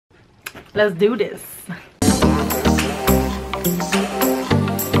let's do this.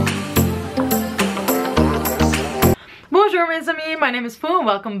 Bonjour mes amis, my name is Fu and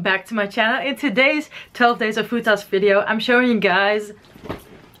welcome back to my channel. In today's 12 days of FuTalks video, I'm showing you guys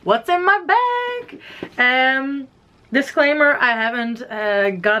what's in my bag. Disclaimer, I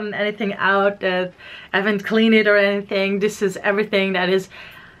haven't gotten anything out, I haven't cleaned it or anything. This is everything that is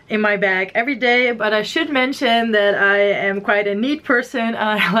in my bag every day, but I should mention that I am quite a neat person and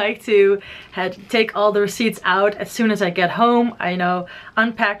I like to take all the receipts out as soon as I get home. I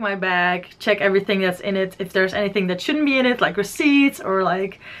unpack my bag, check everything that's in it. If there's anything that shouldn't be in it, like receipts or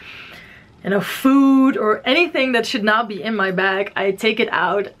like food or anything that should not be in my bag, I take it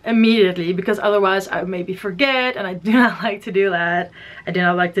out immediately because otherwise I maybe forget, and I do not like to do that. I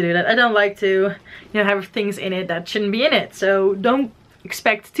don't like to have things in it that shouldn't be in it. So don't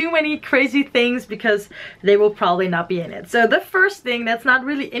expect too many crazy things because they will probably not be in it. So the first thing that's not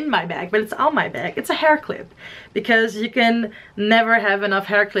really in my bag but it's on my bag, it's a hair clip, because you can never have enough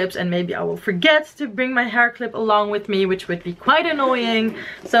hair clips and maybe I will forget to bring my hair clip along with me, which would be quite annoying.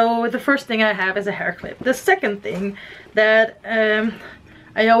 So the first thing I have is a hair clip. The second thing that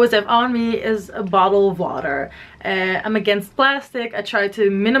I always have on me is a bottle of water. I'm against plastic. I try to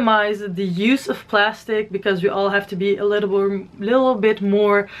minimize the use of plastic because we all have to be a little bit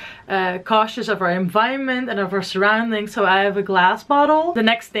more cautious of our environment and of our surroundings. So I have a glass bottle. The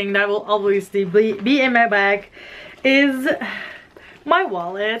next thing that will obviously be in my bag is my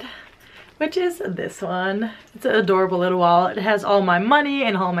wallet, which is this one. It's an adorable little wallet. It has all my money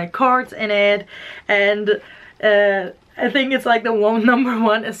and all my cards in it, and I think it's like the number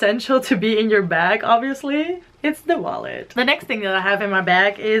one essential to be in your bag, obviously. It's the wallet. The next thing that I have in my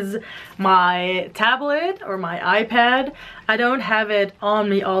bag is my tablet or my iPad. I don't have it on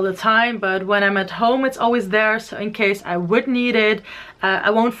me all the time, but when I'm at home it's always there, so in case I would need it,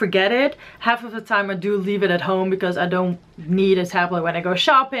 I won't forget it. Half of the time I do leave it at home because I don't need a tablet when I go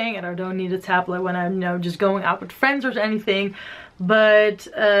shopping, and I don't need a tablet when I'm just going out with friends or anything. But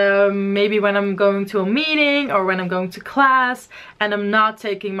maybe when I'm going to a meeting or when I'm going to class and I'm not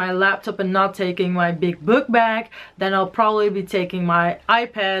taking my laptop and not taking my big book bag, then I'll probably be taking my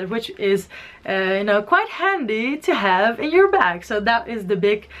iPad, which is quite handy to have in your bag. So that is the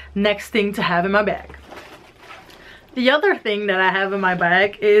big next thing to have in my bag. The other thing that I have in my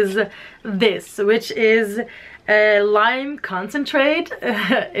bag is this, which is lime concentrate.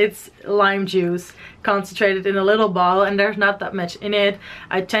 It's lime juice concentrated in a little bottle, and there's not that much in it.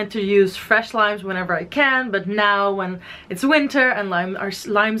 I tend to use fresh limes whenever I can, but now when it's winter and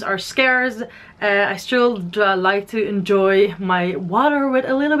limes are scarce, I still like to enjoy my water with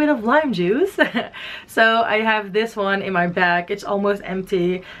a little bit of lime juice. So I have this one in my bag. It's almost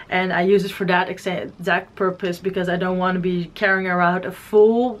empty and I use it for that exact purpose because I don't want to be carrying around a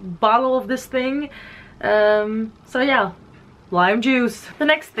full bottle of this thing. So yeah, lime juice. The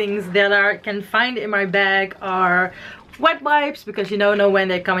next things that I can find in my bag are wet wipes, because you don't know when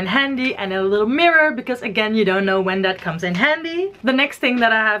they come in handy, and a little mirror because again you don't know when that comes in handy. The next thing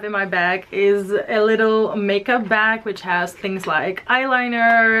that I have in my bag is a little makeup bag which has things like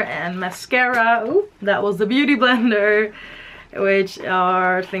eyeliner and mascara. Ooh, that was the beauty blender, which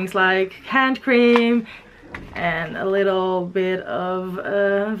are things like hand cream and a little bit of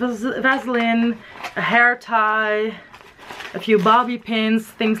Vaseline, a hair tie, a few bobby pins,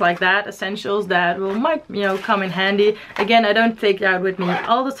 things like that, essentials that might come in handy. Again, I don't take that with me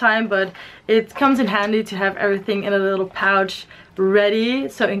all the time, but it comes in handy to have everything in a little pouch ready,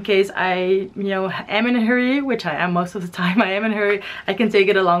 so in case I am in a hurry, which I am most of the time, I am in a hurry, I can take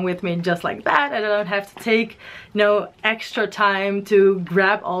it along with me just like that. I don't have to take extra time to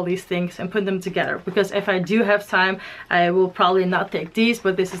grab all these things and put them together, because if I do have time I will probably not take these,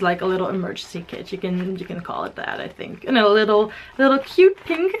 but this is like a little emergency kit, you can call it that, I think, and a little cute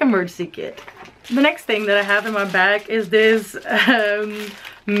pink emergency kit. The next thing that I have in my bag is this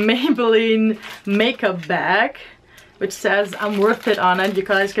Maybelline makeup bag, which says I'm worth it on it. You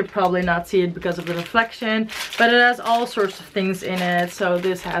guys could probably not see it because of the reflection, but it has all sorts of things in it. So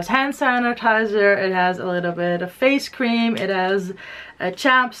this has hand sanitizer, it has a little bit of face cream, it has a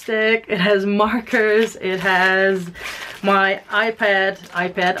chapstick, it has markers, it has my my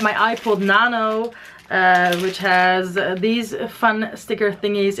iPod Nano, which has these fun sticker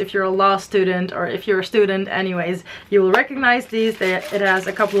thingies. If you're a law student, or if you're a student anyways, you will recognize these. It has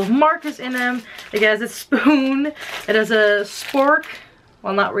a couple of markers in them. It has a spoon. It has a spork.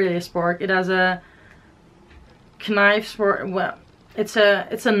 Well, not really a spork. It has a knife spork. Well, it's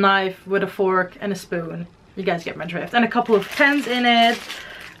a knife with a fork and a spoon. You guys get my drift. And a couple of pens in it.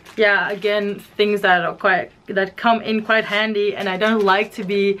 yeah, again, things that are that come in quite handy, and I don't like to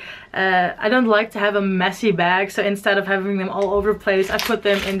be I don't like to have a messy bag, so instead of having them all over the place, I put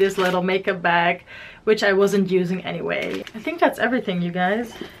them in this little makeup bag, which I wasn't using anyway. I think that's everything, you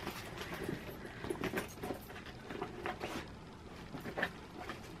guys.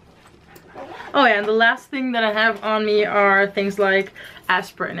 Oh yeah, and the last thing that I have on me are things like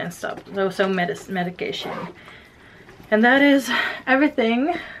aspirin and stuff, so medication. And that is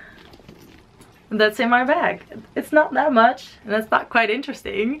everything that's in my bag. It's not that much, and it's not quite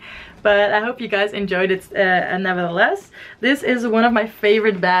interesting, but I hope you guys enjoyed it nevertheless. This is one of my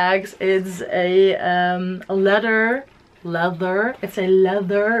favorite bags. It's a leather, it's a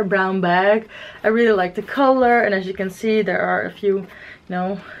leather brown bag. I really like the color, and as you can see, there are a few, you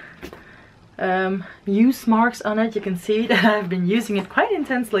know, use marks on it. You can see that I've been using it quite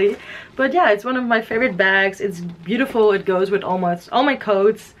intensely, but yeah, it's one of my favorite bags. It's beautiful. It goes with almost all my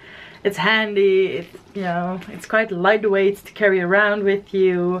coats. It's handy. It's, you know, it's quite lightweight to carry around with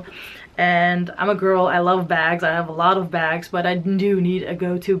you, and I'm a girl. I love bags. I have a lot of bags, but I do need a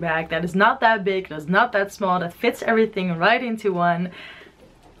go-to bag that is not that big, that's not that small, that fits everything right into one.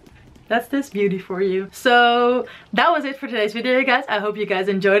 That's this beauty for you. So that was it for today's video, you guys. I hope you guys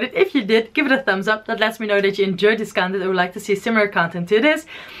enjoyed it. If you did, give it a thumbs up. That lets me know that you enjoyed this content or would like to see similar content to this.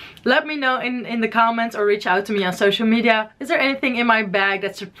 Let me know in the comments or reach out to me on social media. Is there anything in my bag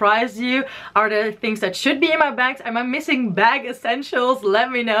that surprised you? Are there things that should be in my bags? Am I missing bag essentials?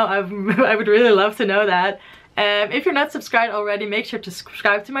 Let me know. I would really love to know that. If you're not subscribed already, make sure to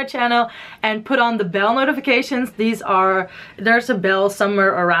subscribe to my channel and put on the bell notifications. There's a bell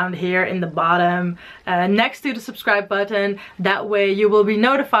somewhere around here in the bottom next to the subscribe button. That way you will be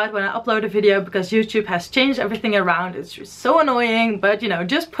notified when I upload a video, because YouTube has changed everything around. It's just so annoying, but you know,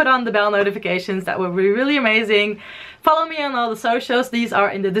 just put on the bell notifications. That would be really amazing. Follow me on all the socials. These are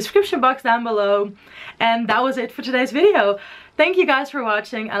in the description box down below. And that was it for today's video. Thank you guys for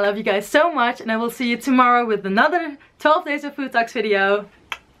watching. I love you guys so much, and I will see you tomorrow with another 12 Days of FuTalks video.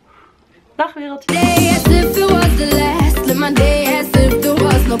 Dag wereldje.